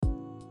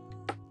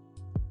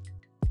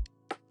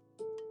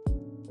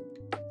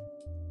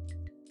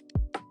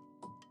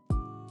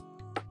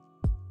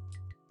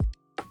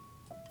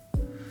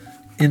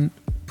In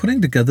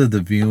putting together the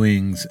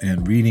viewings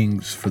and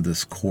readings for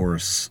this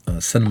course,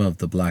 Cinema of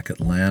the Black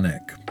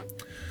Atlantic,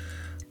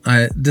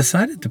 I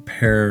decided to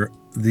pair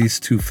these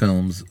two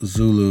films,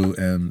 Zulu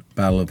and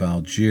Battle of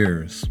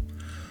Algiers,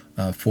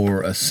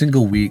 for a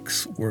single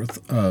week's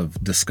worth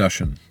of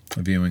discussion,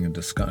 viewing and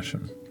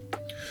discussion.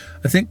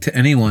 I think to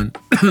anyone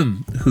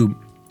who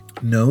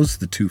knows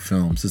the two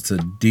films, it's a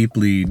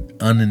deeply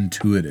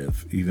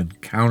unintuitive, even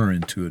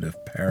counterintuitive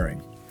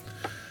pairing.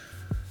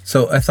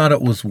 So I thought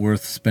it was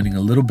worth spending a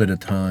little bit of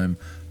time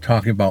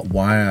talking about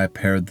why I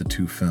paired the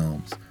two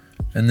films.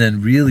 And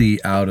then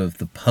really out of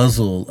the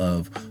puzzle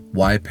of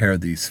why pair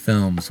these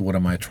films, what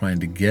am I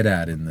trying to get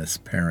at in this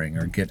pairing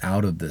or get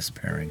out of this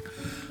pairing?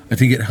 I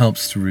think it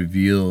helps to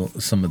reveal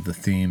some of the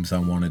themes I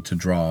wanted to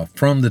draw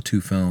from the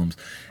two films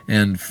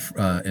and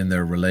in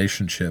their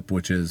relationship,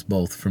 which is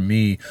both, for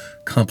me,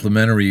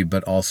 complementary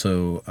but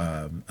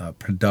also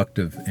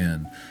productive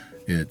in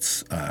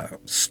its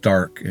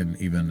stark and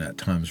even at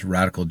times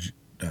radical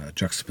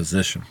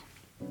juxtaposition.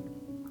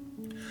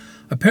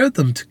 I paired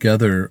them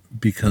together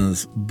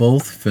because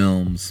both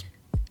films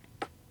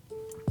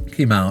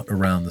came out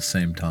around the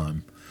same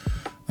time,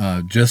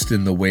 just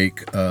in the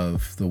wake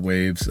of the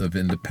waves of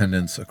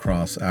independence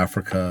across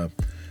Africa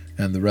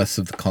and the rest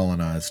of the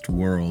colonized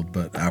world,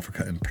 but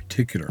Africa in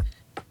particular.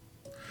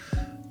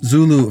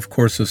 Zulu, of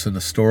course, is an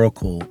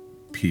historical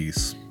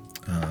piece,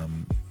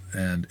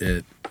 and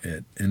it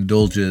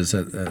indulges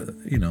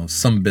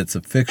some bits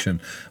of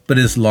fiction, but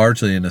is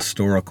largely an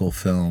historical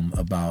film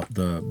about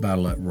the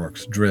battle at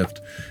Rorke's Drift,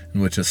 in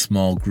which a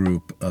small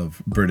group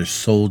of British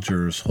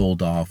soldiers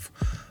hold off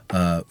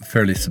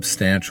fairly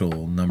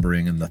substantial,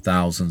 numbering in the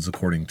thousands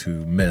according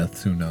to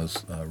myth. Who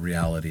knows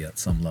reality at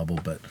some level,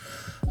 but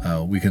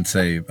we can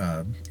say,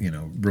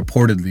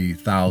 reportedly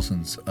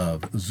thousands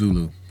of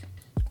Zulu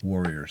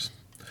warriors.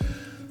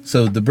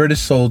 So the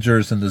British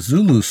soldiers and the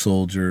Zulu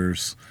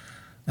soldiers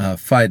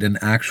fight an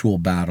actual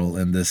battle,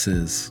 and this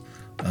is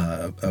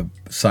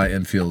Cy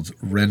Enfield's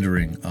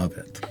rendering of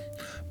it.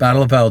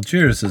 Battle of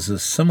Algiers is a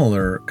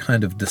similar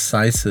kind of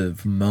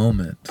decisive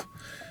moment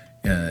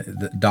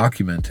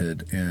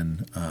documented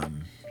in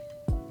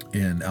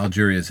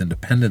Algeria's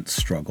independence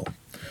struggle.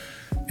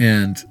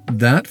 And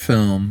that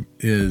film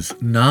is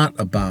not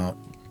about,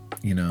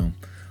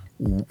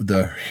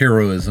 the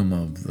heroism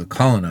of the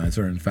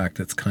colonizer. In fact,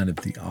 it's kind of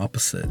the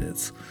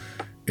opposite.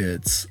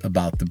 It's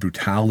about the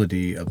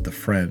brutality of the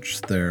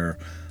French, their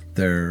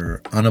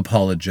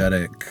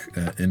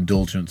unapologetic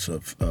indulgence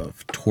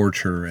of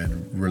torture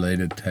and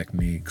related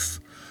techniques,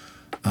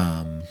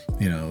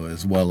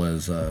 as well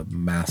as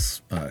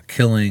mass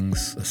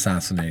killings,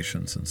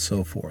 assassinations, and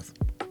so forth.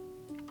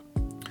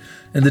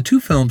 And the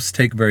two films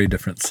take very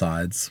different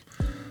sides.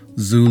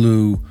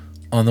 Zulu,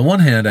 on the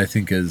one hand, I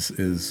think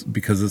is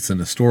because it's an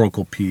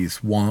historical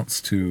piece, wants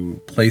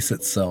to place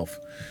itself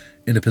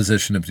in a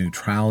position of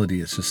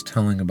neutrality. It's just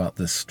telling about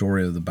this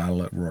story of the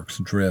battle at Rorke's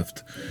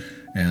Drift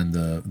and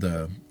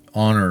the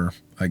honor,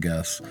 I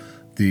guess,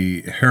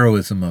 the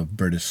heroism of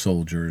British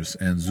soldiers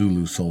and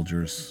Zulu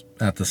soldiers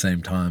at the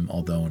same time,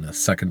 although in a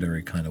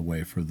secondary kind of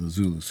way for the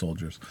Zulu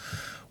soldiers.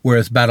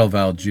 Whereas Battle of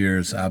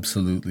Algiers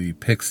absolutely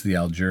picks the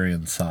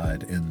Algerian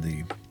side in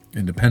the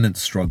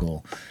independence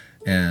struggle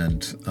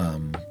and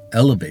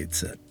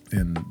elevates it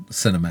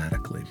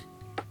cinematically.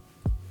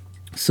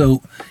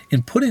 So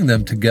in putting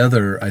them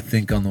together, I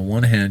think on the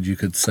one hand you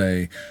could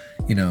say,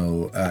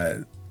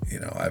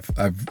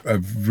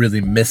 I've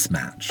really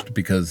mismatched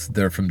because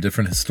they're from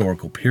different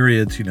historical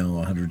periods,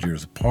 100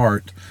 years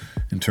apart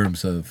in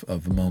terms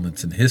of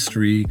moments in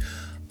history.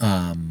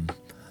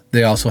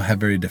 They also have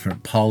very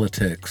different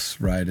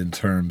politics, right, in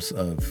terms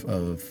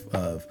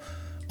of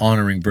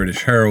honoring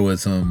British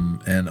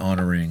heroism and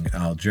honoring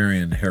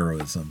Algerian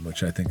heroism,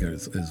 which I think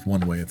is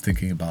one way of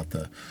thinking about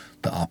the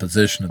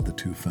opposition of the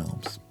two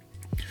films.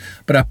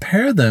 But I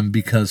pair them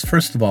because,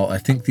 first of all, I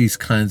think these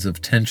kinds of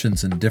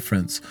tensions and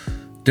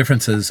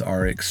differences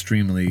are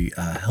extremely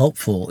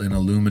helpful in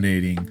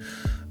illuminating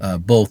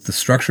both the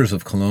structures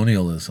of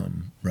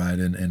colonialism, right,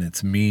 and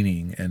its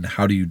meaning, and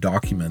how do you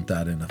document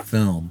that in a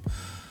film,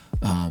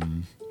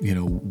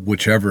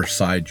 whichever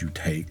side you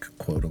take,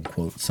 quote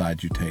unquote,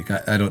 side you take.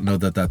 I don't know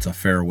that that's a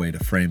fair way to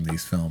frame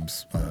these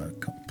films,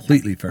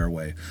 completely fair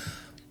way,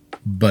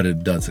 but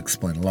it does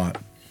explain a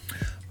lot.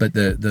 But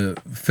the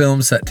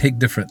films that take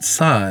different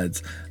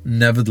sides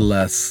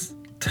nevertheless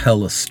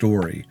tell a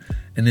story.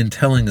 And in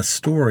telling a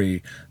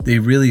story, they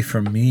really, for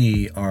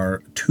me,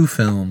 are two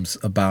films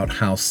about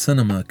how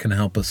cinema can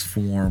help us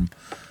form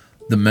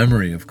the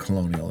memory of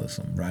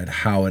colonialism, right?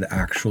 How it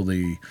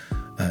actually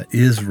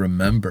is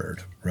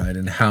remembered, right?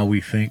 And how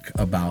we think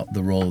about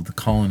the role of the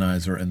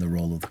colonizer and the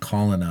role of the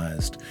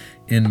colonized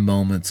in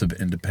moments of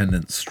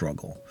independence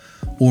struggle.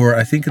 Or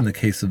I think in the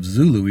case of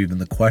Zulu, even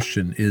the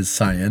question, is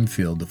Cy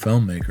Enfield, the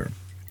filmmaker,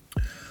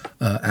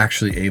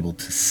 actually able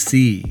to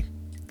see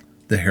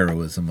the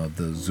heroism of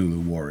the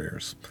Zulu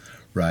warriors,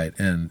 right?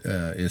 And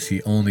is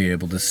he only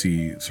able to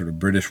see sort of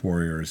British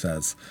warriors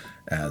as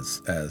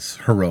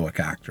heroic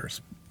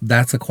actors?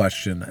 That's a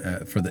question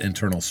for the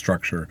internal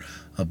structure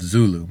of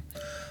Zulu.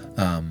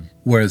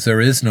 Whereas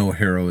there is no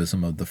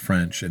heroism of the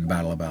French in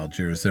Battle of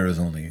Algiers, there is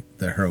only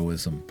the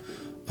heroism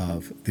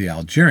of the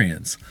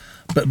Algerians.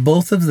 But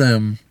both of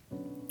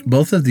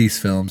these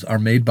films are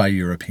made by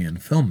European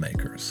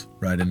filmmakers,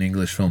 right? An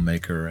English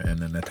filmmaker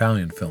and an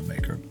Italian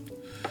filmmaker.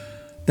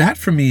 That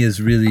for me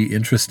is really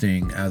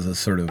interesting as a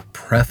sort of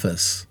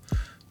preface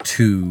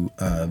to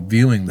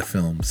viewing the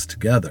films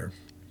together.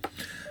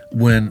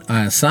 When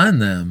I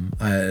assigned them,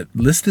 I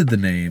listed the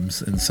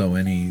names, and so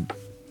any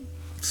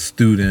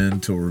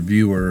student or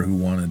viewer who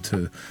wanted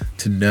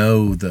to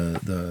know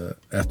the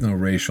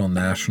ethno-racial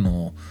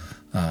national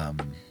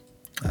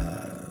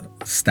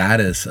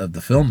status of the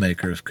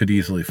filmmakers could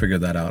easily figure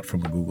that out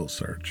from a Google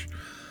search.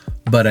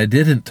 But I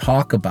didn't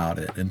talk about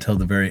it until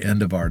the very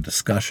end of our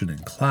discussion in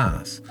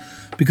class,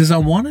 because I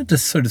wanted to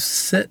sort of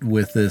sit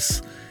with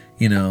this,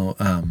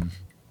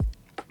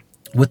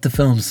 with the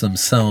films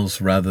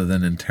themselves rather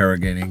than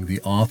interrogating the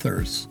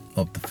authors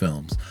of the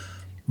films.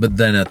 But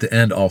then at the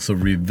end also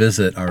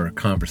revisit our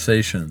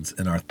conversations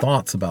and our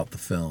thoughts about the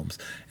films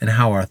and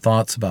how our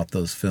thoughts about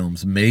those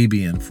films may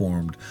be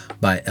informed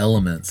by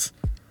elements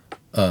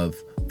of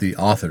the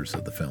authors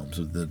of the films,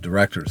 or the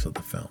directors of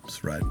the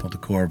films, right?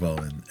 Pontecorvo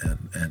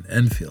and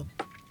Enfield.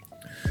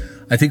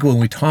 I think when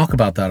we talk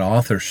about that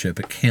authorship,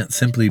 it can't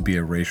simply be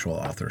a racial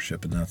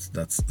authorship, and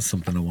that's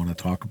something I want to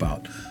talk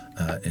about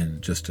in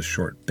just a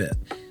short bit.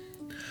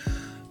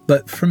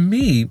 But for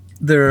me,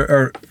 there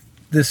are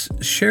this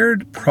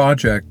shared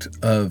project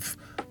of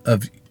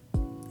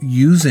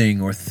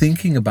using or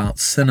thinking about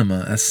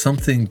cinema as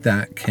something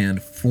that can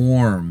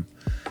form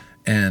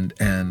and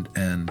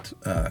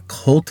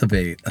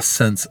cultivate a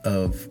sense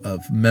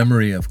of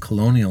memory of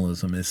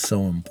colonialism is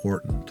so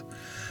important.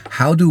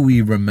 How do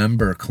we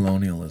remember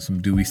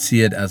colonialism? Do we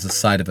see it as a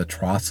site of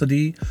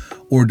atrocity,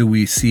 or do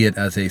we see it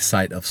as a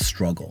site of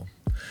struggle?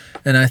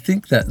 And I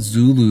think that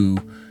Zulu,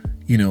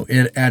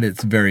 it at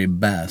its very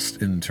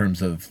best in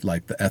terms of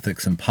like the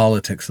ethics and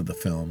politics of the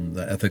film,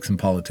 the ethics and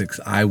politics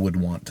I would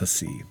want to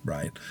see,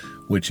 right?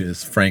 Which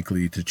is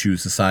frankly to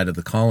choose the side of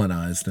the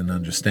colonized and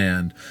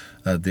understand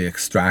the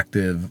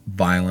extractive,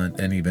 violent,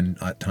 and even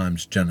at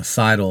times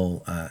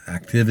genocidal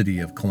activity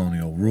of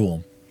colonial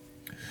rule.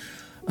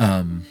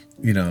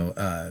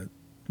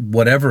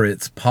 Whatever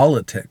its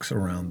politics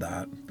around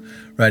that,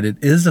 right? It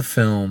is a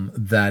film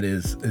that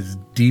is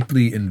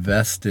deeply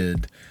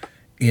invested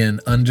in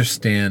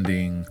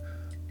understanding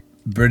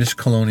British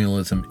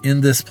colonialism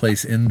in this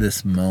place, in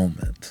this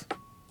moment,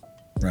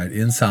 right?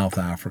 In South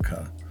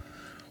Africa,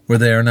 where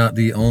they are not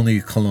the only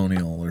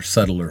colonial or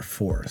settler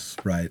force,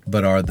 right?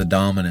 But are the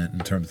dominant, in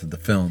terms of the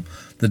film,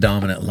 the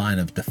dominant line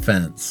of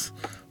defense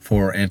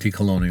for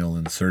anti-colonial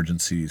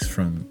insurgencies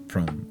from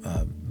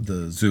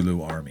the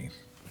Zulu army.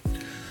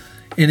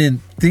 And in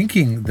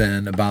thinking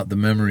then about the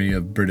memory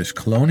of British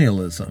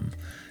colonialism,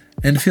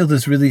 Enfield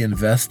is really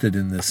invested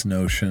in this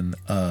notion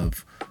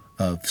of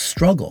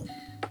struggle,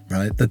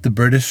 right? That the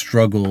British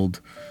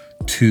struggled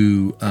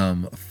to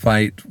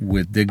fight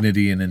with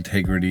dignity and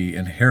integrity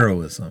and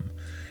heroism.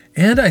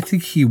 And I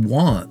think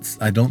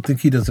I don't think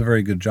he does a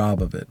very good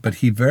job of it, but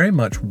he very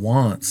much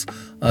wants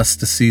us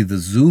to see the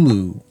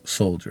Zulu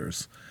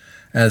soldiers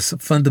as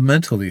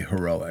fundamentally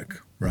heroic,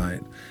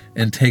 right?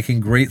 And taking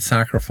great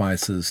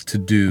sacrifices to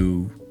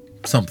do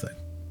something.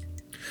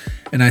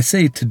 And I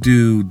say to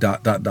do ...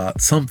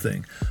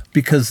 something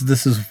because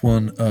this is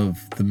one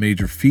of the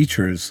major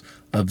features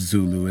of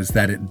Zulu, is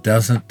that it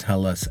doesn't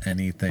tell us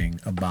anything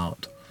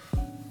about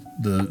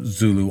the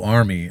Zulu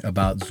army,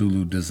 about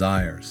Zulu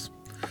desires.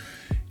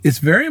 It's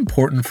very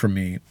important for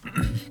me,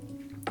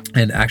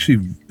 and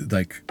actually,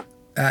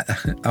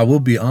 I will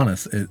be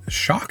honest, it's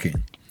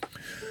shocking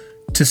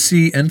to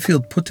see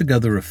Enfield put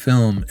together a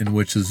film in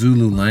which the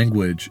Zulu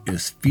language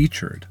is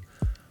featured,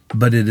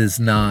 but it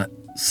is not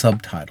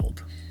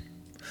subtitled.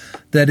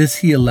 That is,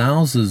 he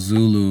allows the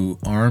Zulu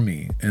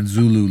army and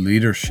Zulu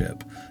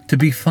leadership to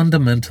be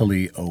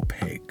fundamentally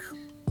opaque.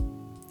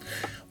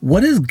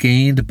 What is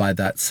gained by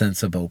that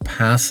sense of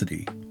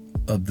opacity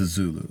of the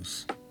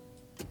Zulus,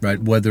 right?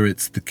 Whether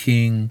it's the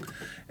king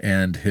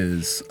and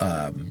his,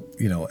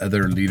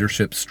 other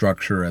leadership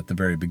structure at the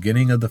very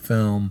beginning of the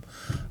film,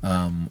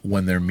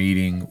 when they're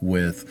meeting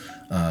with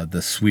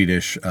the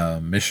Swedish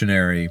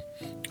missionary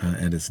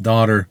and his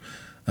daughter,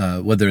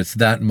 whether it's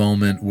that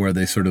moment where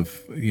they sort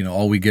of,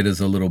 all we get is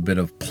a little bit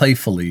of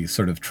playfully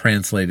sort of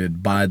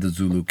translated by the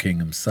Zulu king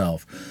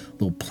himself,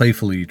 little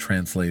playfully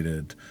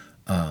translated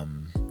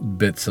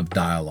bits of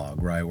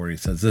dialogue, right, where he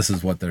says, this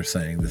is what they're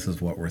saying, this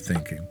is what we're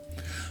thinking.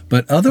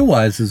 But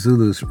otherwise, the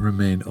Zulus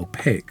remain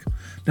opaque.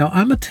 Now,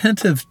 I'm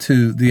attentive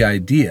to the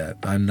idea.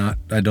 I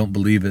don't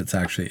believe it's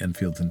actually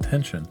Enfield's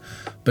intention,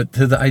 but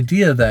to the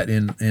idea that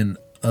in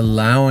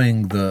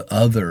allowing the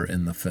other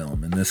in the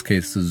film, in this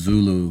case, the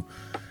Zulu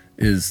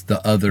is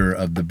the other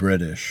of the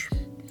British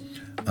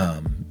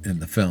in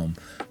the film,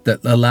 that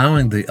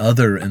allowing the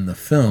other in the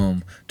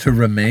film to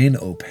remain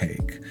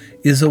opaque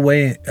is a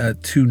way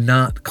to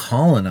not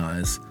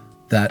colonize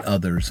that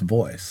other's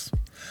voice.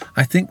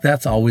 I think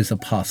that's always a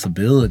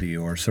possibility,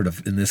 or sort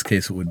of, in this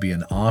case, it would be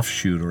an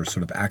offshoot or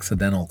sort of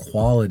accidental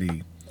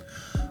quality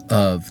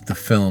of the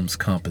film's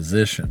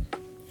composition.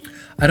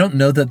 I don't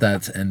know that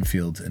that's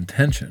Enfield's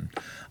intention.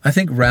 I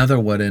think rather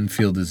what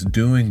Enfield is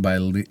doing by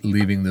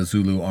leaving the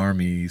Zulu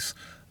army's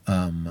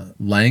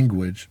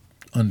language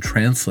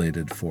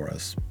untranslated for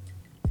us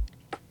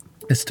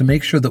is to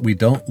make sure that we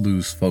don't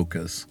lose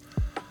focus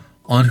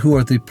on who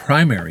are the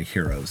primary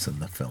heroes in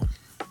the film,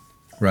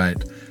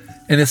 right?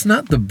 And it's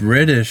not the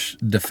British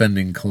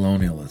defending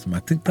colonialism. I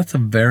think that's a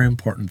very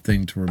important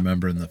thing to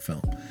remember in the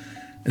film.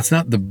 It's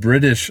not the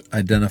British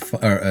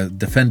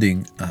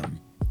defending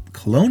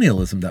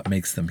colonialism that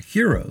makes them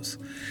heroes.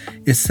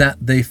 It's that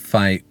they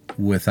fight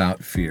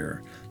without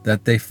fear,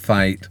 that they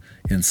fight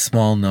in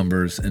small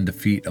numbers and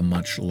defeat a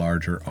much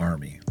larger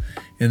army.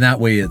 In that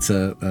way, it's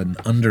an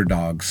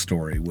underdog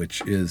story,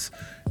 which is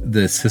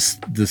this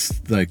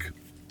like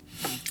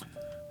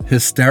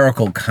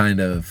hysterical kind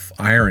of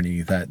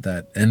irony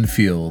that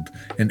Enfield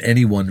and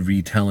anyone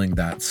retelling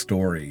that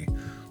story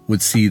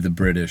would see the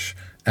British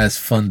as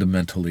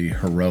fundamentally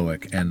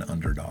heroic and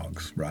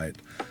underdogs, right?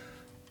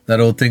 That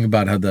old thing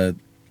about how the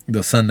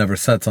sun never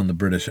sets on the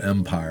British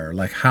Empire.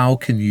 Like, how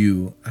can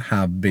you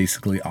have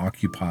basically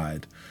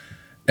occupied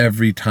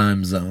every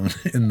time zone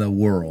in the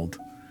world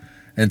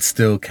and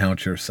still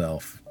count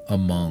yourself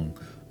among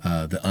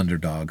the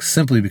underdogs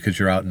simply because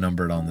you're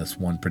outnumbered on this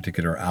one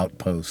particular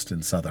outpost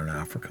in southern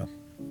Africa?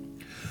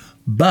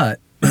 But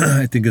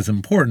I think it's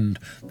important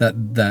that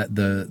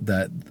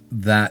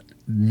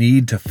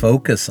need to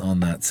focus on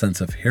that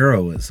sense of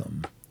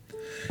heroism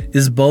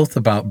is both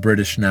about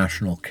British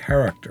national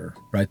character,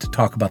 right? To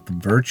talk about the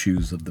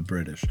virtues of the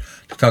British,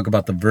 to talk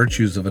about the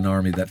virtues of an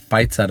army that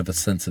fights out of a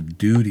sense of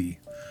duty,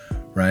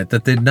 right?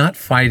 That they're not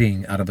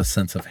fighting out of a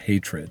sense of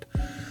hatred.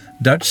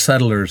 Dutch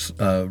settlers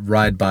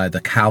ride by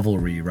the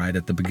cavalry, right,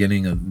 at the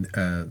beginning of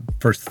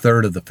first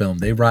third of the film.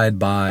 They ride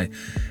by,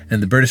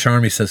 and the British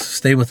Army says,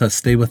 stay with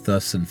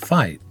us, and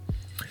fight.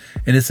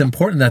 And it's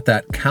important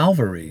that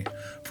cavalry,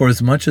 for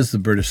as much as the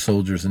British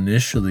soldiers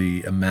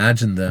initially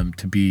imagined them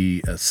to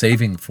be a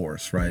saving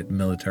force, right,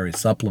 military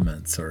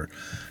supplements or,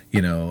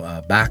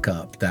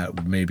 backup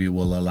that maybe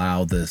will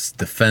allow this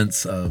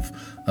defense of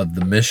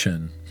the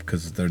mission,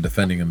 because they're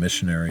defending a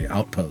missionary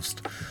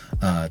outpost,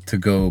 to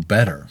go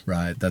better,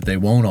 right? That they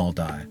won't all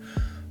die.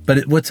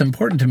 But what's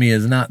important to me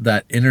is not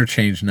that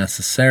interchange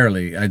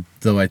necessarily,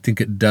 though I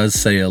think it does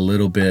say a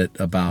little bit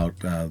about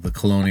the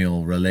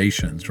colonial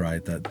relations,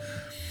 right? That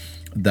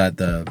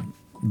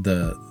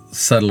the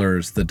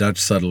settlers, the Dutch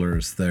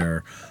settlers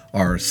there,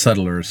 are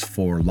settlers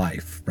for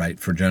life, right?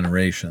 For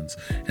generations.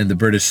 And the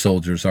British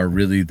soldiers are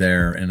really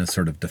there in a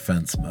sort of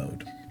defense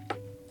mode.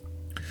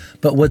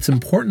 But what's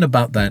important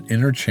about that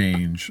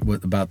interchange,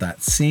 about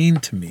that scene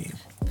to me,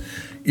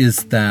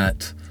 is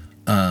that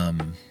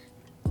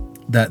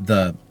that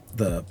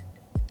the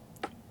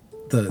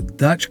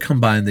Dutch come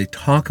by and they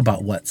talk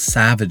about what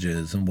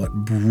savages and what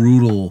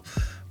brutal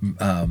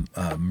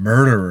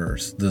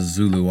murderers the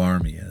Zulu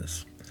army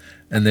is,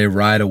 and they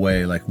ride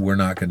away like, we're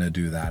not going to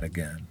do that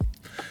again.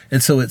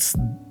 And so it's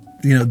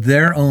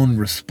their own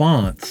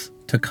response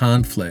to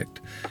conflict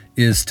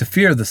is to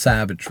fear the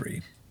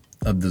savagery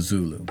of the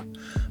Zulu.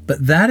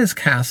 But that is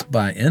cast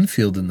by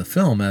Enfield in the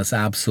film as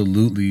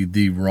absolutely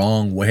the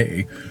wrong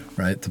way,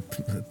 right?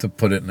 To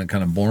put it in a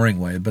kind of boring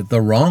way, but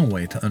the wrong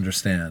way to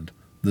understand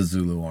the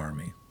Zulu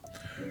army,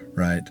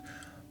 right?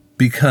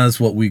 Because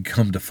what we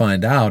come to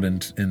find out in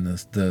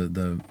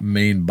the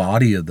main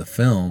body of the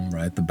film,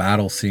 right? The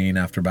battle scene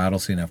after battle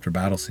scene after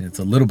battle scene. It's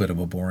a little bit of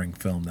a boring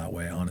film that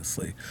way,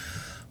 honestly.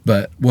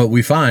 But what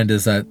we find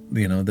is that,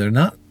 they're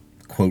not,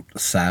 quote,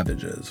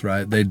 savages,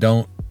 right? They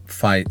don't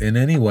fight in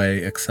any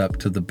way except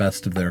to the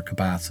best of their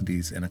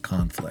capacities in a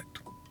conflict.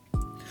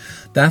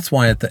 That's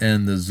why at the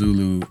end the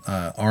Zulu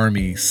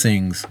army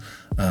sings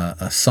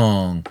a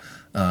song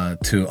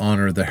to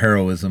honor the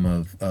heroism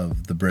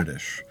of the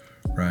British,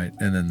 right?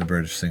 And then the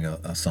British sing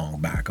a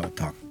song back. I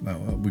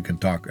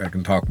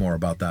can talk more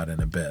about that in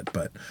a bit.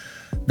 But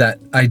that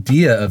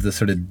idea of the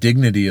sort of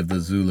dignity of the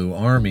Zulu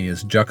army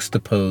is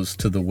juxtaposed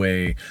to the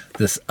way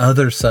this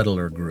other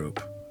settler group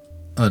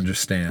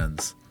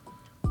understands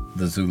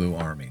the Zulu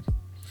army.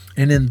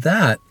 And in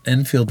that,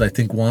 Enfield, I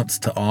think, wants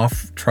to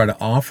try to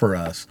offer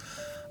us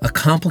a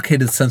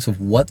complicated sense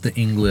of what the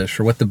English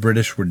or what the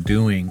British were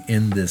doing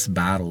in this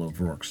Battle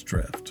of Rorke's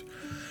Drift,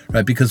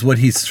 right? Because what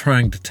he's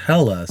trying to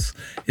tell us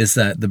is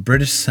that the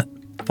British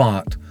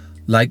fought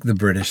like the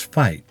British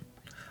fight,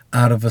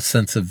 out of a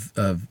sense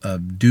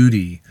of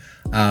duty,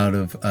 out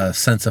of a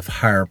sense of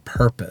higher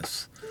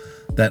purpose,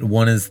 that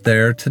one is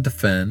there to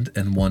defend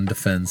and one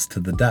defends to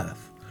the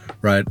death,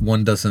 right?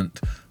 One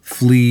doesn't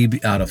flee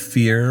out of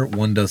fear.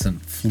 One doesn't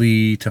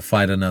flee to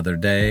fight another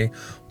day.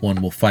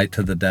 One will fight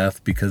to the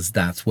death because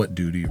that's what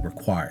duty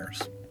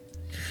requires.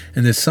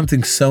 And there's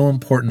something so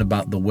important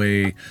about the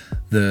way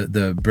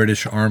the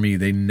British Army,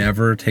 they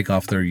never take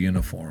off their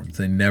uniforms.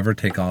 They never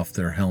take off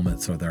their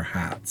helmets or their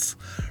hats,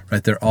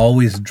 right? They're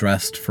always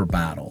dressed for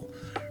battle,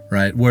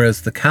 right?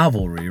 Whereas the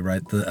cavalry,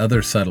 right, the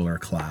other settler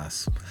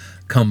class,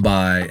 come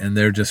by and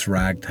they're just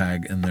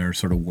ragtag in their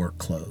sort of work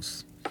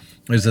clothes.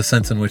 There's a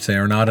sense in which they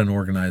are not an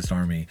organized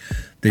army.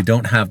 They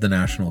don't have the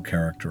national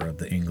character of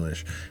the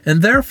English.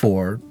 And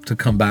therefore, to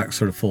come back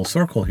sort of full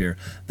circle here,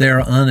 they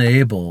are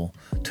unable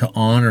to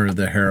honor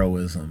the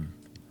heroism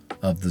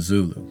of the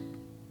Zulu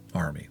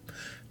army.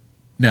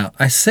 Now,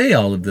 I say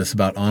all of this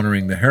about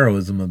honoring the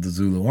heroism of the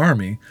Zulu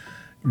army,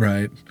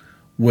 right,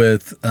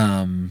 with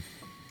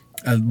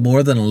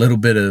more than a little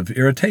bit of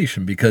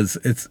irritation, because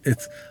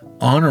it's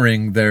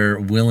honoring their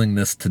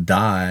willingness to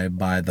die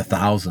by the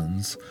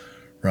thousands,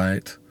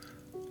 right?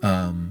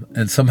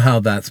 And somehow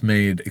that's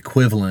made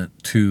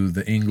equivalent to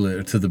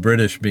the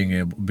British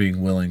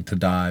being willing to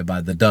die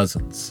by the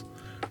dozens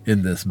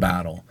in this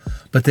battle.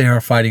 But they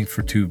are fighting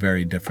for two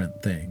very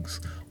different things.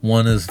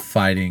 One is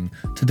fighting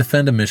to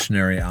defend a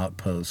missionary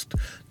outpost,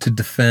 to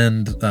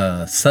defend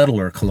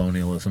settler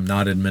colonialism,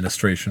 not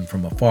administration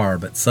from afar,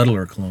 but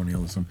settler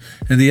colonialism.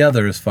 And the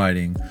other is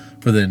fighting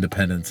for the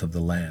independence of the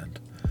land.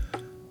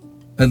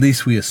 At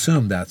least we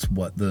assume that's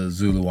what the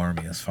Zulu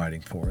army is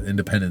fighting for,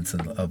 independence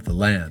of the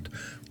land.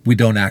 We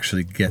don't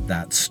actually get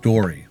that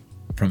story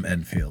from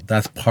Enfield.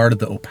 That's part of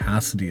the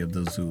opacity of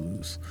the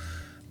Zulus.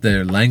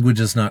 Their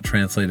language is not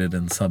translated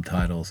in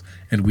subtitles,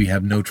 and we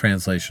have no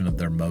translation of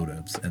their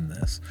motives in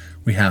this.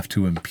 We have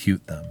to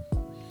impute them.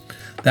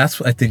 That's,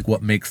 I think,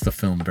 what makes the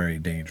film very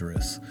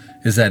dangerous,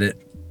 is that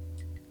it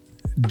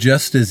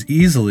just as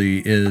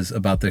easily is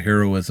about the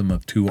heroism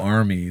of two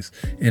armies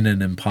in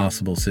an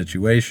impossible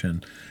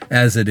situation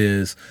as it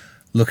is,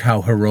 look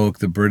how heroic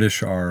the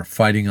British are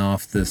fighting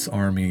off this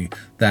army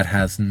that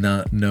has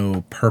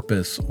no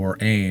purpose or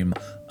aim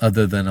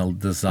other than a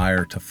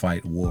desire to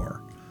fight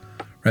war.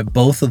 Right?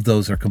 Both of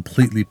those are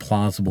completely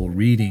plausible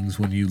readings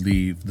when you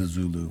leave the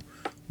Zulu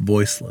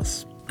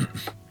voiceless.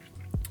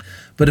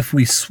 But if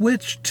we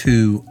switch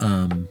to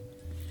Battle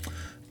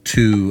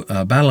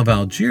of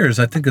Algiers,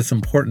 I think it's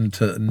important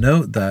to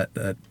note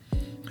that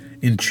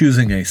in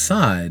choosing a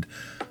side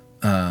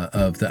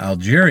of the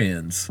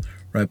Algerians,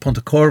 right,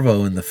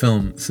 Pontecorvo in the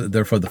film, so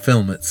therefore the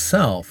film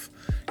itself,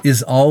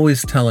 is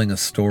always telling a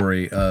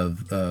story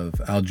of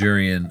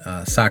Algerian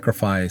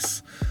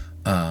sacrifice,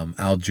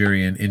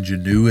 Algerian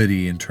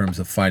ingenuity in terms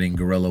of fighting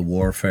guerrilla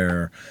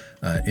warfare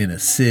in a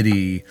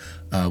city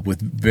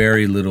with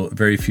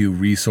very few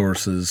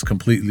resources,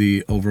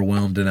 completely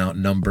overwhelmed and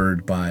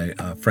outnumbered by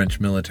French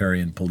military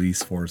and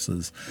police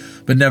forces.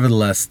 But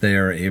nevertheless, they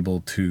are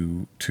able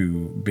to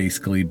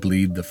basically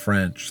bleed the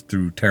French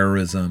through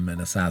terrorism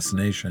and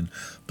assassination,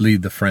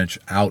 bleed the French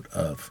out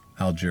of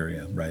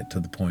Algeria, right,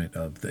 to the point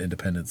of the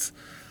independence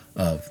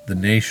of the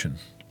nation.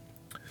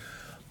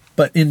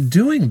 But in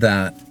doing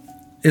that,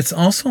 it's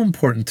also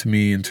important to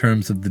me in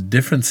terms of the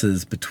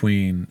differences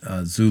between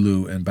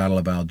Zulu and Battle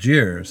of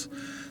Algiers,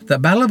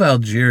 that Battle of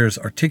Algiers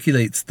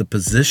articulates the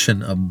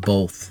position of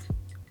both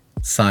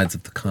sides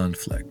of the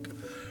conflict,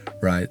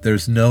 right?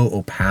 There's no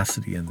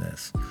opacity in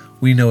this.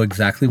 We know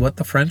exactly what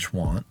the French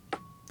want.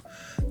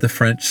 The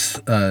French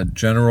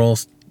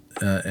generals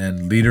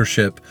and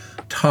leadership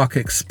talk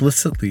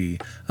explicitly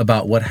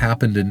about what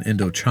happened in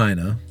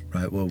Indochina,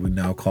 right, what we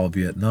now call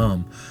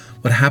Vietnam.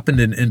 What happened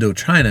in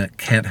Indochina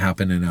can't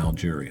happen in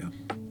Algeria.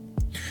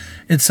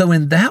 And so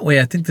in that way,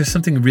 I think there's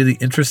something really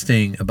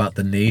interesting about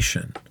the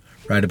nation,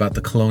 right, about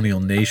the colonial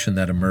nation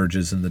that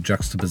emerges in the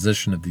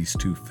juxtaposition of these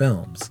two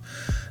films,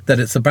 that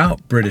it's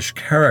about British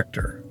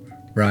character,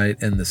 right,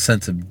 and the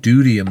sense of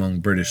duty among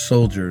British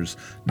soldiers,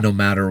 no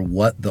matter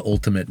what the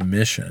ultimate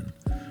mission,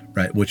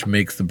 right, which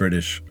makes the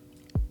British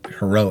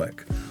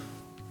heroic.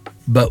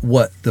 But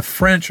what the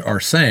French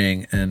are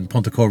saying, and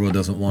Pontecorvo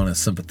doesn't want is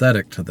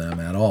sympathetic to them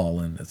at all,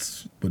 and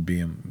it would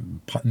be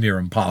near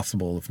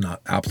impossible, if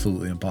not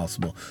absolutely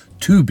impossible,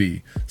 to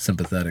be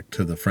sympathetic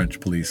to the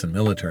French police and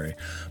military.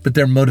 But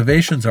their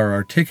motivations are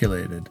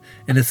articulated,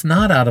 and it's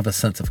not out of a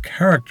sense of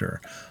character,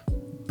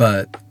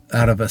 but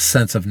out of a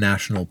sense of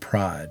national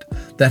pride,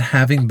 that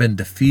having been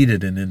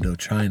defeated in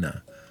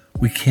Indochina,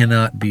 we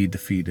cannot be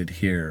defeated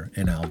here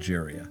in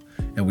Algeria,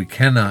 and we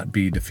cannot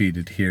be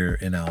defeated here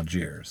in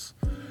Algiers.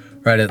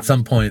 Right, at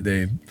some point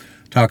they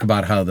talk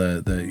about how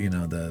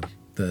the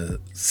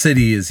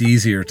city is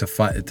easier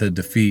to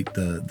defeat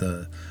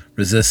the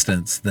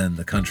resistance than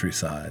the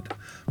countryside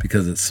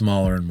because it's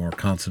smaller and more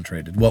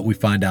concentrated. What we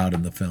find out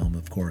in the film,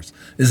 of course,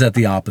 is that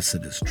the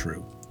opposite is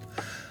true.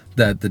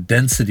 That the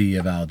density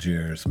of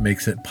Algiers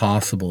makes it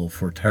possible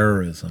for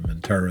terrorism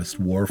and terrorist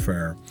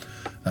warfare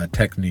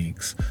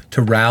techniques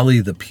to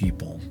rally the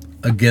people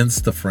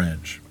against the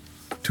French,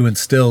 to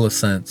instill a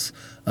sense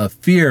of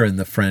fear in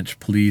the French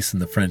police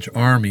and the French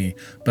army,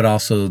 but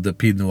also the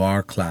Pied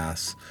Noir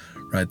class,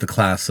 right? The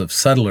class of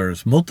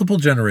settlers, multiple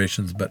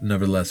generations, but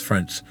nevertheless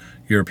French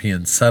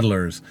European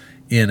settlers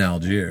in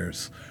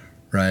Algiers,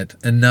 right?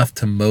 Enough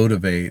to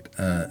motivate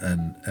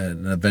an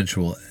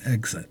eventual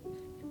exit.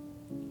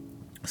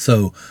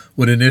 So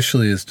what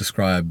initially is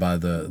described by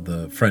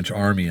the French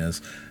army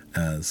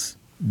as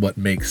what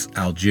makes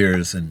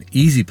Algiers an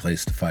easy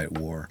place to fight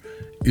war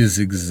is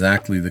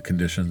exactly the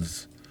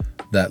conditions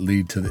that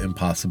lead to the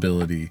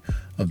impossibility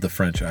of the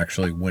French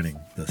actually winning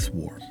this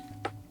war.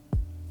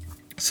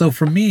 So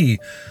for me,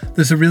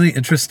 there's a really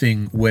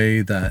interesting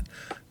way that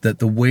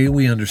the way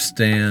we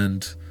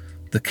understand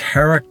the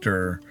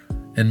character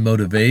and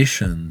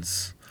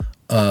motivations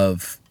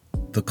of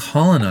the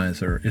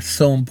colonizer is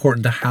so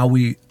important to how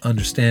we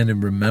understand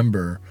and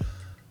remember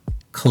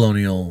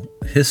colonial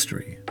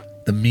history,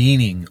 the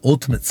meaning,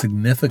 ultimate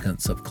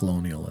significance of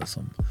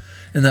colonialism.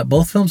 And that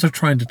both films are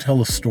trying to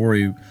tell a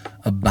story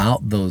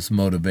about those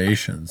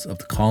motivations of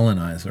the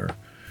colonizer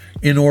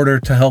in order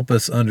to help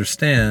us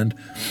understand,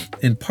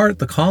 in part,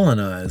 the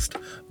colonized,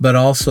 but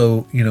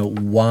also,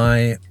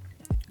 why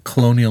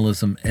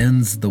colonialism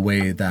ends the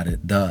way that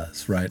it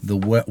does, right?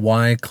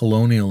 Why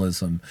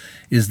colonialism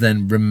is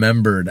then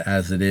remembered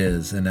as it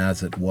is and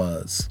as it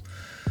was.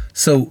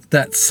 So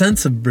that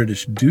sense of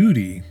British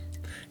duty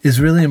is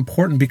really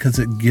important because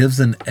it gives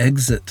an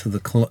exit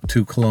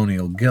to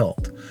colonial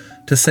guilt,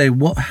 to say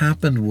what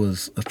happened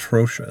was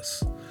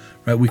atrocious,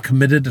 right? We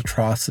committed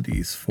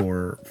atrocities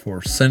for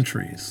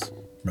centuries,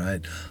 right?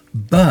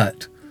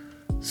 But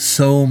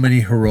so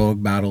many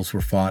heroic battles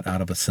were fought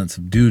out of a sense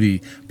of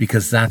duty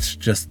because that's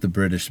just the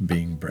British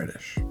being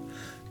British.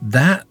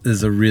 That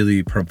is a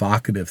really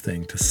provocative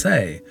thing to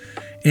say.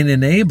 It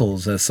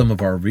enables, as some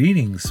of our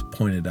readings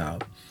pointed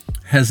out,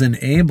 has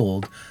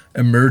enabled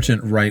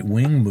emergent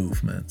right-wing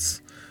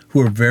movements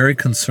who are very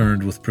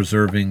concerned with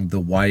preserving the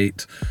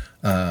whiteness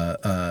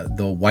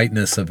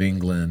of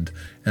England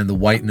and the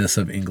whiteness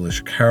of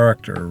English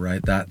character,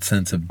 right? That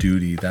sense of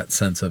duty, that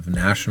sense of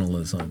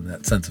nationalism,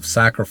 that sense of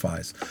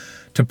sacrifice,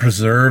 to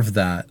preserve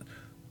that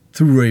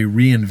through a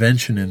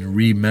reinvention and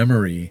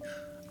rememory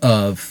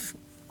of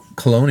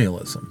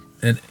colonialism.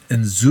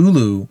 And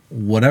Zulu,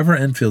 whatever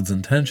Enfield's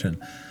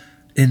intention,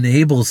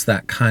 enables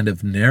that kind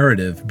of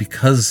narrative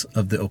because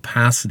of the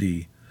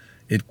opacity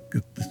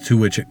to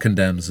which it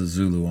condemns the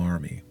Zulu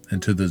army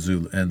and to the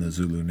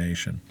Zulu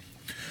nation.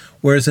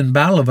 Whereas in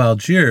Battle of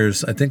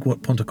Algiers, I think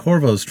what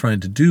Pontecorvo is trying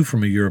to do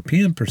from a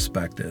European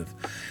perspective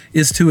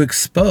is to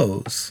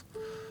expose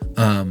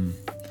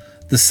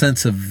the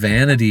sense of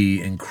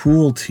vanity and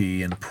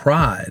cruelty and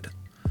pride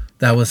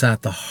that was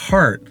at the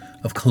heart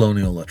of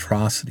colonial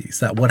atrocities.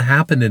 That what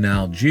happened in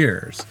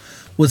Algiers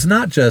was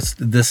not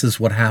just this is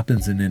what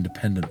happens in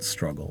independence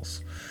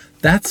struggles.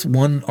 That's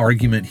one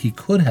argument he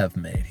could have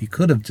made. He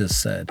could have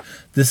just said,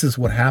 this is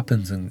what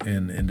happens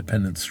in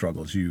independence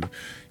struggles.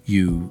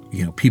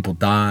 People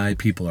die,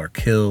 people are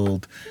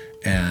killed,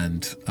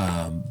 and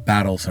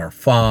battles are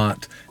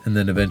fought, and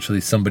then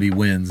eventually somebody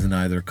wins and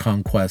either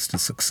conquest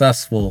is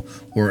successful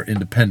or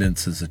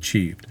independence is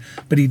achieved.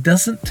 But he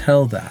doesn't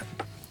tell that.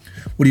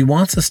 What he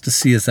wants us to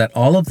see is that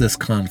all of this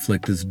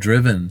conflict is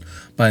driven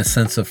by a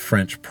sense of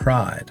French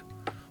pride,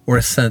 or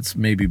a sense,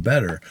 maybe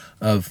better,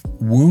 of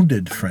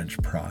wounded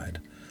French pride.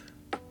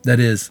 That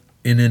is,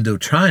 in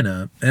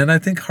Indochina, and I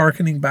think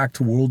hearkening back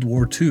to World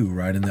War II,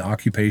 right, in the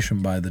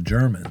occupation by the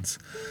Germans,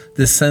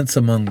 this sense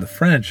among the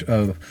French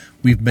of,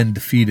 we've been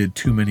defeated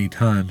too many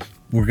times,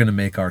 we're going to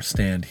make our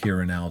stand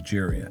here in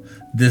Algeria.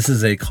 This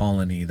is a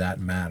colony that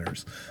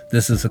matters.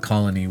 This is a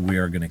colony we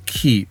are going to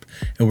keep,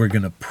 and we're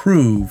going to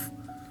prove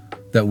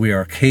that we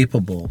are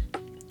capable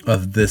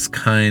of this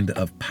kind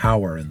of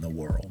power in the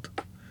world.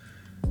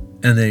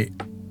 And they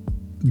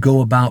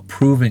go about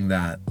proving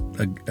that,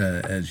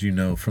 as you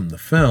know from the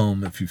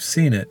film, if you've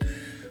seen it,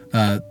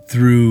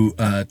 through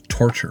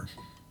torture,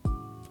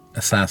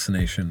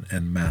 assassination,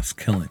 and mass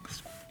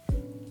killings.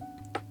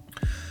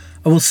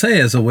 I will say,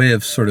 as a way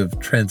of sort of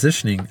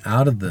transitioning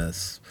out of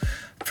this,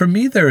 for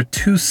me there are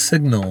two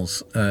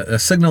signals, a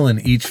signal in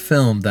each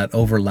film that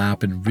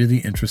overlap in really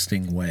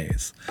interesting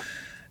ways.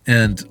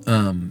 And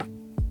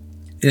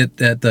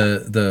at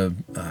the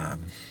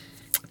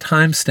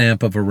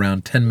timestamp of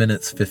around 10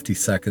 minutes 50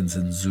 seconds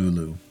in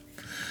Zulu,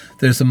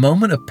 there's a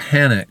moment of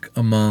panic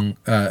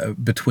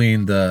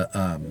between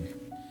the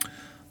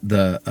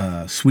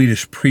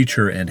Swedish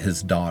preacher and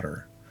his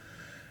daughter,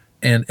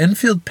 and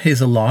Enfield pays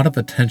a lot of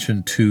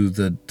attention to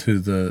the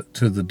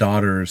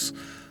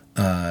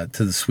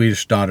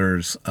Swedish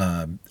daughter's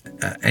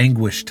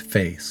anguished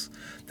face,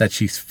 that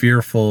she's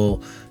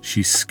fearful,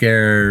 she's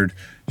scared,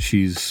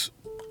 she's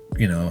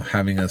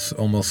having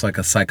almost like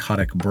a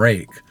psychotic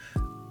break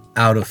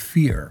out of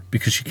fear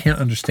because she can't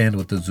understand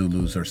what the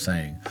Zulus are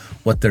saying,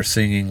 what they're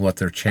singing, what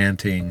they're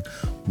chanting,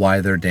 why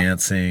they're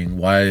dancing,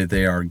 why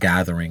they are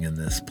gathering in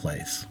this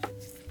place.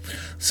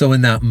 So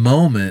in that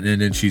moment,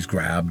 and then she's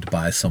grabbed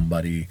by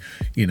somebody,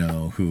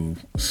 who's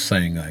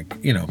saying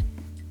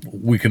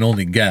we can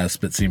only guess,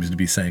 but seems to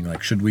be saying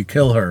should we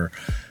kill her?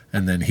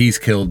 And then he's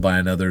killed by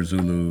another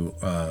Zulu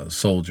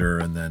soldier,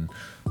 and then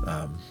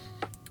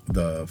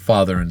the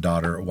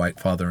white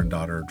father and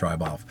daughter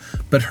drive off.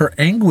 But her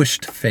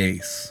anguished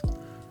face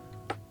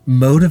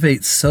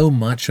motivates so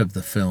much of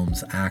the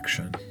film's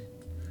action,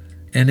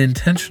 and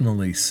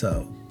intentionally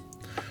so,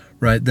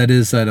 right? That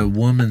is, that a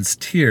woman's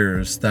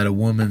tears, that a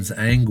woman's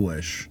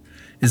anguish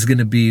is going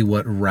to be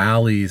what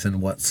rallies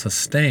and what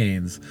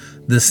sustains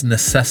this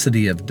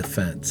necessity of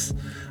defense.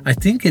 I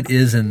think it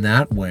is in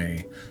that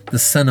way the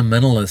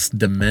sentimentalist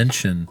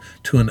dimension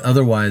to an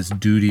otherwise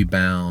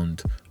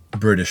duty-bound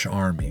British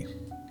army.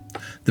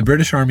 The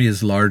British Army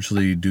is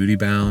largely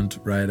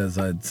duty-bound, right, as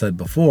I'd said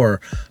before,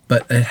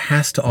 but it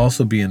has to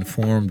also be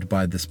informed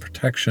by this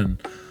protection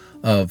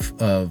of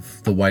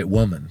the white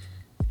woman,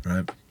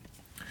 right?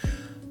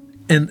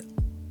 And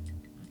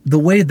the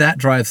way that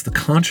drives the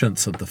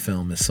conscience of the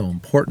film is so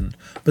important.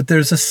 But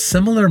there's a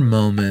similar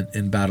moment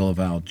in Battle of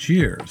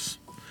Algiers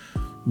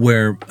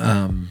where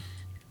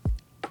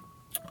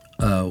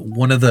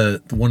one of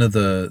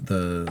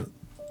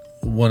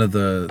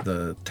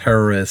the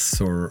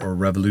terrorists or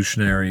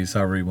revolutionaries,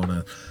 however you want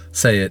to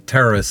say it,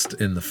 terrorist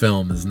in the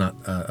film is not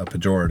a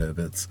pejorative,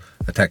 it's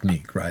a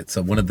technique, right?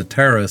 So one of the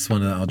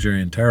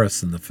Algerian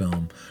terrorists in the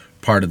film,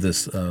 part of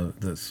this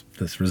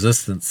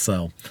resistance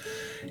cell,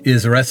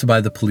 is arrested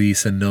by the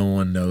police and no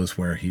one knows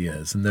where he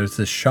is. And there's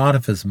this shot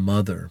of his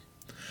mother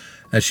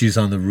as she's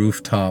on the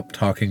rooftop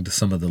talking to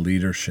some of the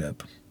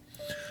leadership,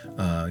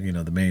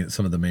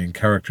 some of the main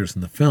characters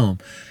in the film,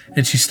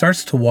 and she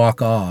starts to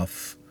walk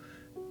off.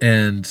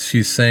 And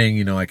she's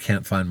saying, I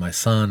can't find my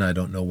son. I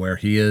don't know where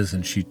he is.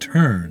 And she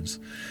turns.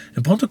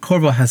 And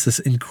Pontecorvo has this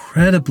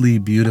incredibly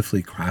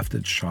beautifully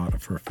crafted shot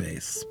of her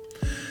face.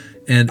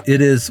 And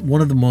it is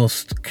one of the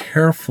most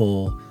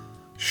careful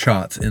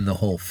shots in the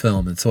whole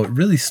film. And so it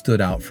really stood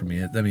out for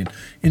me. I mean,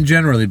 in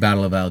generally,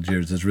 Battle of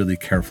Algiers is really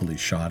carefully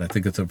shot. I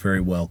think it's a very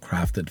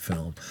well-crafted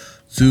film.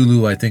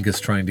 Zulu, I think,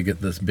 is trying to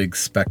get this big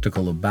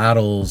spectacle of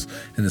battles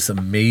and this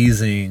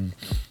amazing,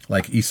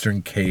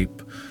 Eastern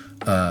Cape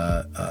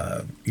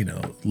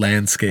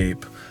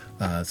landscape.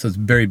 So it's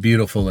very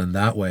beautiful in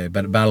that way.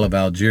 But Battle of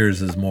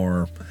Algiers is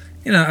more,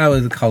 I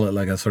would call it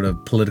like a sort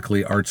of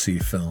politically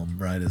artsy film,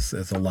 right? It's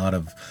a lot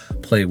of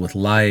play with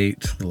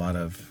light, a lot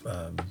of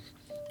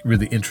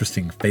really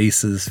interesting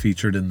faces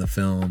featured in the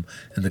film,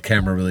 and the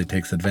camera really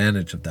takes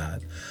advantage of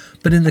that.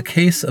 But in the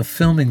case of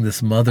filming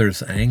this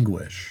mother's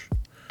anguish,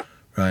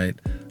 right,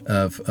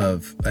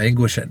 of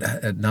anguish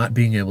at not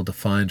being able to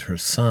find her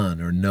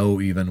son or know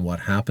even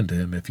what happened to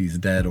him, if he's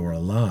dead or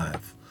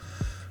alive,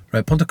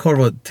 right?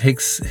 Pontecorvo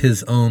takes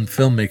his own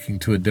filmmaking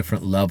to a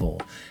different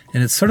level.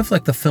 And it's sort of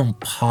like the film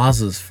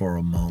pauses for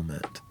a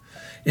moment.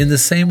 In the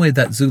same way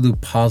that Zulu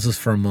pauses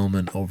for a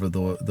moment over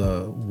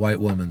the white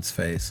woman's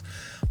face,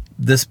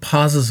 this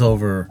pauses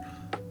over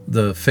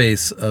the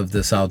face of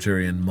this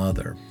Algerian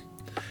mother.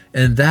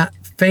 And that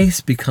face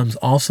becomes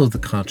also the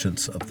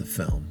conscience of the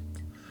film.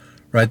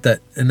 Right?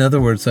 That, in other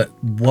words, that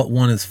what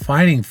one is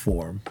fighting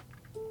for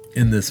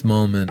in this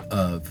moment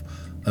of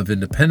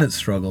independence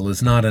struggle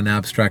is not an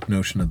abstract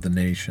notion of the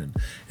nation.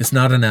 It's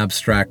not an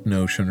abstract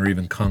notion or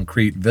even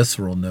concrete,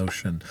 visceral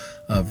notion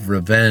of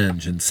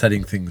revenge and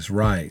setting things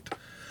right,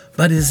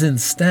 but is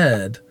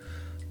instead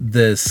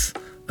this,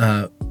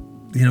 that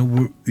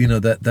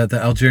the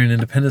Algerian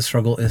independence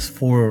struggle is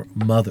for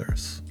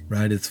mothers,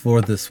 right? It's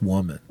for this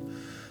woman,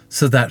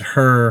 so that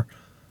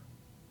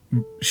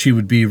she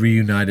would be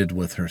reunited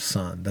with her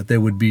son, that they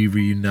would be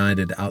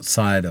reunited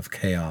outside of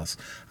chaos,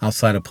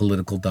 outside of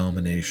political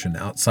domination,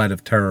 outside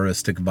of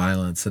terroristic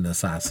violence and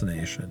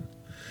assassination.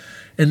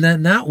 And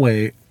then that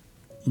way,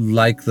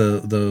 like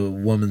the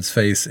woman's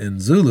face in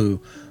Zulu,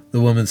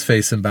 the woman's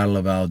face in Battle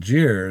of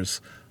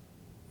Algiers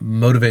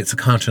motivates the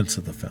conscience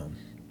of the film.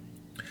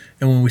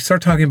 And when we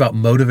start talking about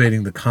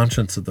motivating the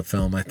conscience of the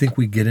film, I think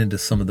we get into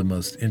some of the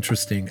most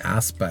interesting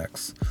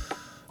aspects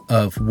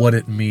of what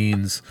it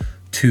means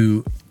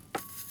to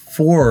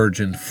forge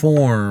and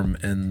form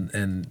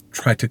and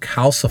try to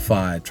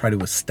calcify, try to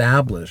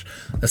establish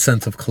a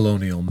sense of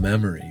colonial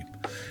memory.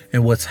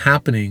 And what's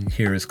happening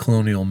here is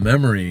colonial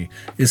memory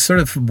is sort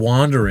of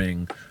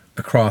wandering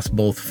across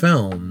both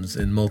films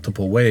in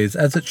multiple ways,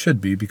 as it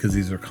should be, because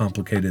these are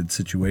complicated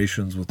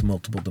situations with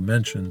multiple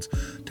dimensions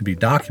to be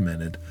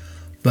documented.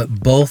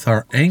 But both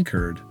are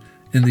anchored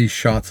in these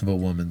shots of a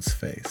woman's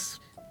face.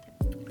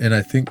 And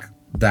I think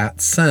that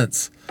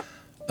sense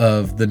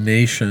of the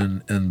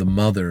nation and the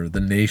mother, the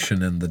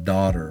nation and the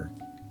daughter,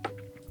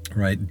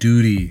 right?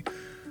 Duty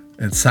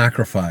and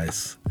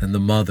sacrifice and the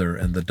mother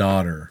and the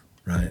daughter,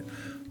 right?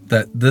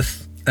 That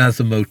this as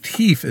a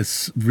motif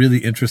is really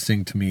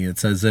interesting to me.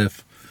 It's as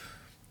if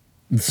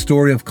the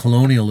story of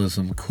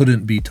colonialism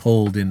couldn't be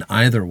told in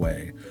either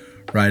way,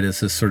 right? As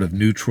this sort of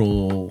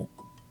neutral,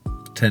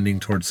 tending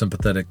towards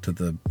sympathetic to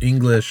the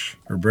English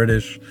or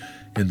British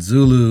in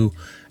Zulu,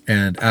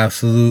 and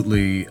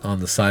absolutely on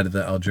the side of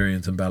the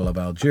Algerians in Battle of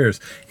Algiers.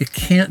 It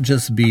can't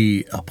just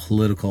be a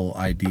political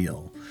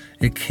ideal.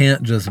 It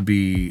can't just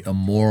be a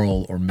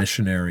moral or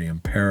missionary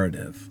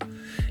imperative.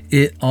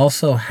 It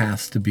also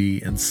has to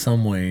be in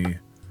some way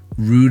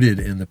rooted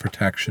in the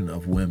protection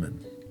of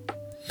women.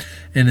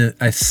 And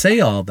I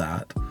say all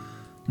that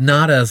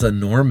not as a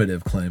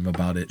normative claim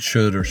about it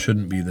should or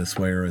shouldn't be this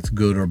way, or it's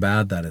good or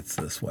bad that it's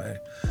this way,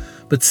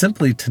 but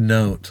simply to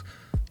note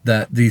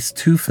that these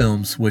two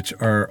films, which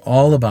are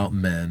all about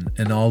men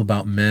and all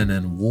about men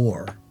and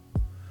war,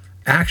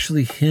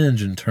 actually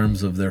hinge in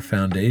terms of their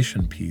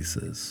foundation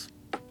pieces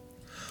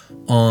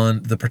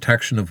on the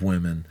protection of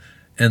women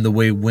and the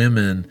way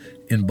women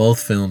in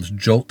both films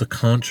jolt the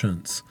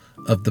conscience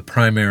of the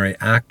primary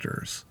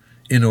actors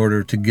in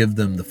order to give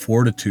them the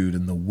fortitude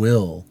and the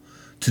will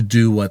to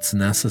do what's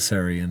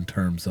necessary in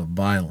terms of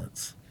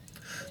violence.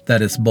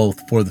 That is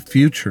both for the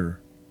future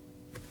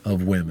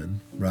of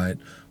women, right?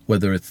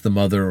 Whether it's the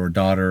mother or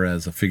daughter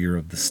as a figure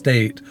of the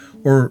state,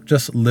 or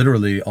just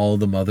literally all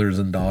the mothers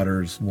and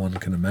daughters one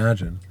can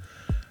imagine,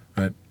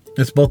 right?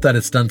 It's both that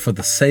it's done for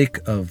the sake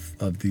of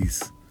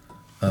these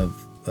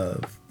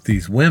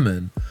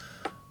women,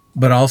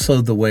 but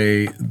also the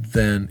way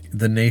then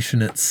the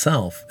nation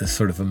itself is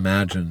sort of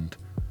imagined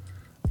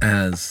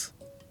as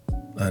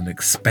an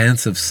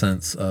expansive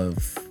sense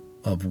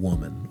of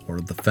woman or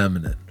the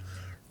feminine,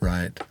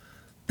 right?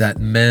 That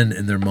men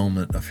in their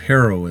moment of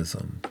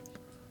heroism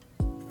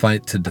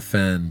fight to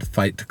defend,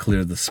 fight to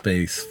clear the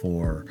space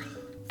for,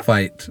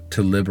 fight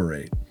to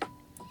liberate.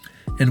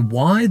 And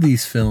why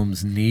these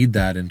films need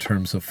that in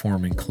terms of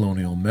forming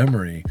colonial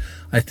memory,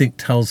 I think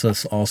tells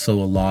us also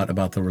a lot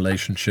about the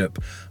relationship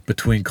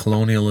between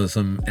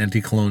colonialism,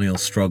 anti-colonial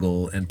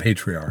struggle, and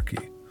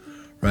patriarchy,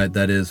 right?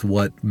 That is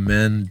what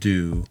men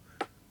do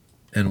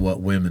and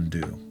what women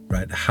do,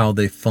 right? How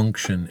they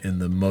function in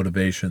the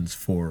motivations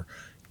for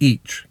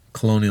each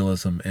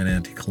colonialism and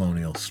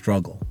anti-colonial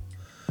struggle.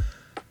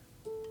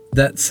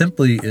 That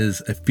simply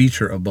is a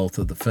feature of both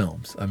of the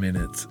films. I mean,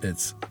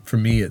 it's for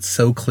me, it's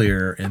so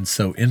clear and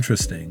so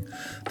interesting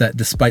that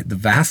despite the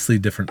vastly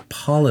different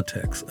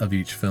politics of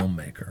each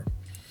filmmaker,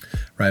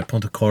 right?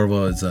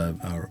 Pontecorvo is a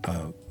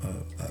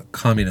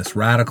communist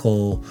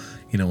radical,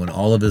 you know, in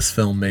all of his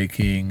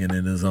filmmaking and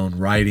in his own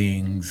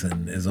writings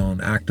and his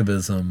own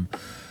activism.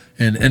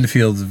 And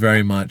Enfield's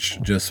very much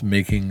just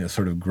making a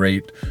sort of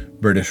great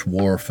British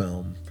war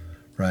film.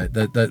 Right,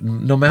 that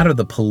no matter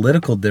the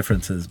political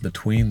differences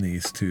between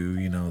these two,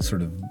 you know,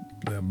 sort of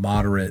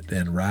moderate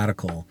and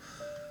radical,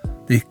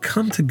 they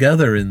come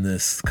together in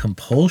this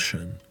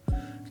compulsion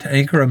to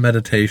anchor a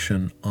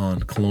meditation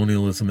on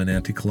colonialism and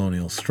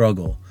anti-colonial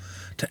struggle,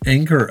 to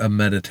anchor a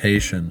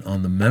meditation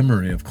on the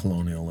memory of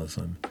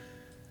colonialism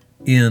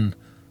in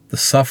the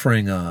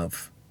suffering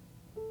of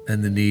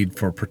and the need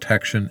for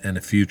protection and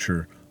a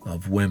future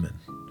of women.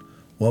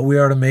 What we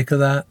are to make of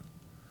that,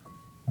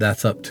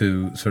 that's up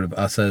to sort of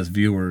us as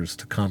viewers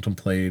to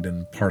contemplate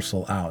and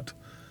parcel out.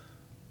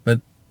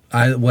 But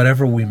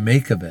whatever we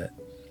make of it,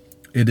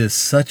 it is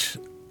such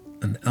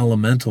an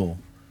elemental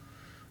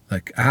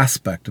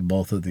aspect of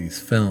both of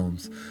these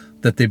films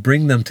that they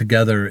bring them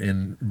together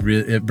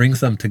it brings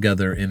them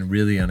together in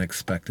really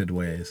unexpected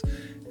ways.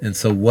 And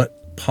so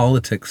what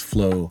politics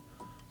flow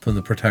from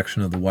the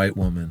protection of the white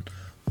woman?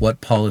 What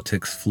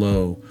politics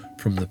flow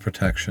from the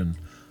protection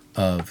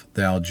of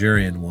the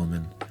Algerian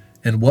woman?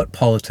 And what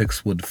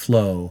politics would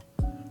flow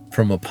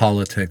from a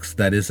politics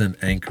that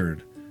isn't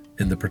anchored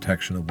in the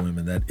protection of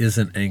women, that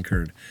isn't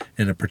anchored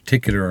in a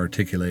particular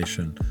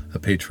articulation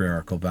of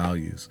patriarchal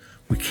values?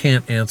 We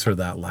can't answer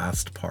that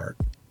last part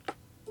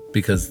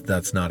because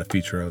that's not a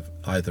feature of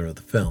either of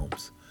the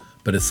films,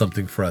 but it's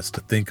something for us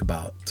to think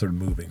about sort of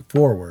moving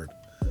forward.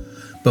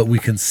 But we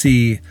can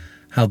see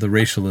how the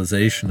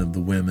racialization of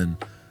the women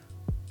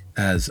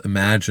as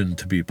imagined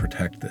to be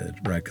protected,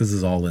 right? Because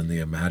it's all in the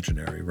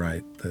imaginary,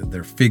 right?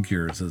 They're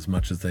figures as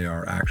much as they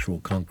are actual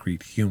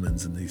concrete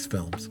humans in these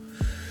films.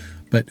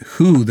 But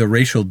the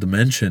racial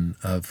dimension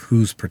of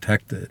who's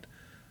protected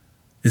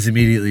is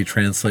immediately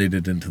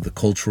translated into the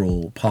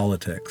cultural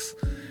politics,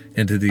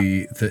 into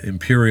the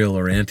imperial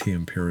or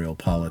anti-imperial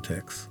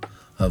politics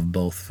of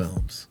both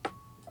films.